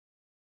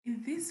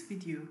In this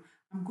video,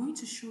 I'm going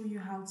to show you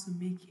how to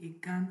make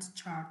a Gantt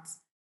chart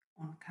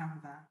on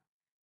Canva.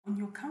 On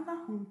your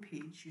Canva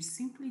homepage, you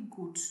simply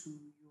go to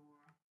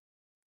your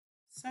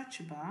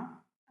search bar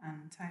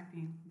and type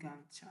in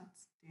Gantt chart.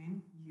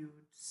 Then you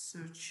would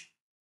search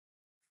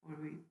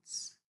for it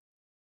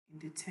in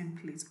the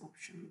template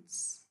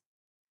options.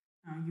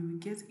 Now you will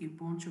get a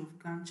bunch of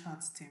Gantt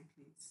chart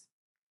templates.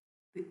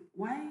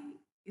 Why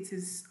it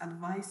is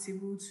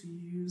advisable to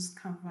use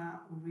Canva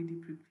already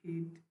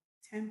prepared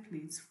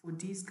templates for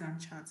these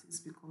Gantt charts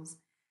is because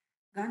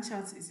Gantt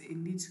charts is a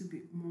little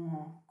bit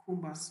more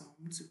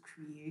cumbersome to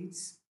create.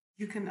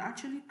 You can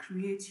actually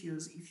create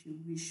yours if you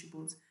wish,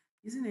 but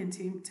using a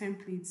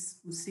templates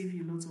will save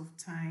you a lot of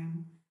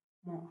time,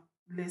 more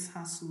less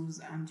hassles,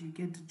 and you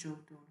get the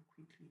job done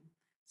quickly.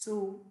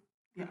 So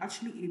there are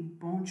actually a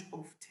bunch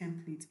of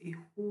templates, a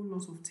whole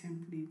lot of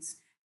templates,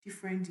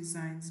 different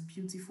designs,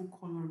 beautiful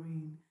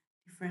coloring,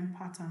 different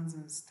patterns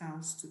and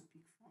styles to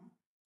pick from.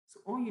 So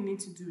all you need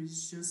to do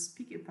is just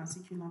pick a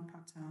particular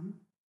pattern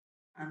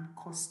and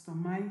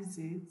customize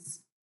it.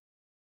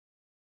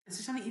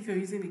 Especially if you're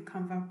using a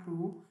Canva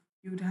Pro,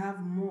 you would have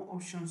more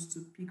options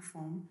to pick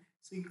from.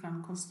 So you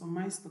can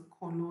customize the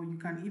color, you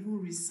can even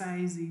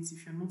resize it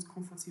if you're not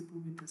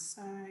comfortable with the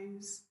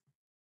size.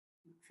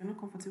 If you're not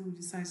comfortable with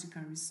the size, you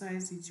can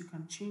resize it, you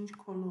can change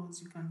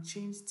colors, you can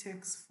change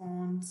text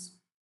fonts.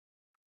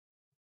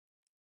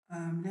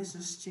 Let's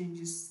just change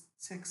this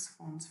text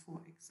font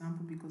for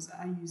example because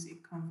I use a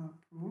Canva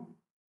Pro.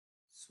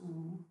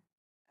 So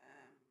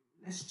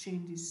let's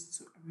change this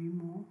to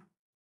Arimo.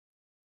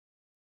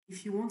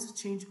 If you want to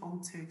change all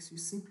text, you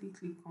simply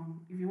click on,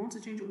 if you want to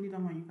change only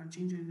that one, you can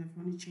change it. If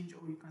you want to change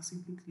all, you can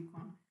simply click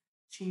on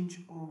change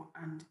all,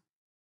 and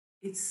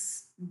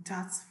it's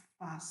that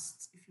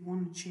fast. If you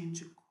want to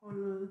change a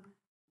color, you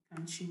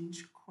can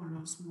change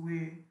colors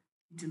where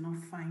you do not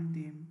find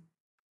them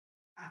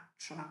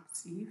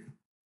attractive.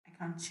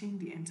 I can change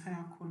the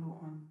entire color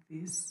on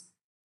this,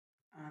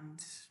 and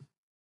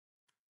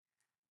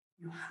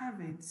you have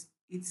it.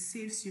 It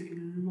saves you a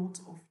lot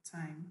of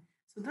time.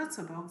 So that's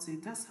about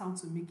it. That's how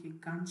to make a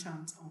Gantt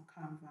chart on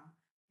Canva.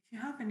 If you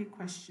have any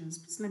questions,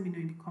 please let me know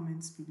in the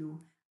comments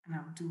below and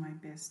I'll do my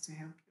best to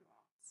help you.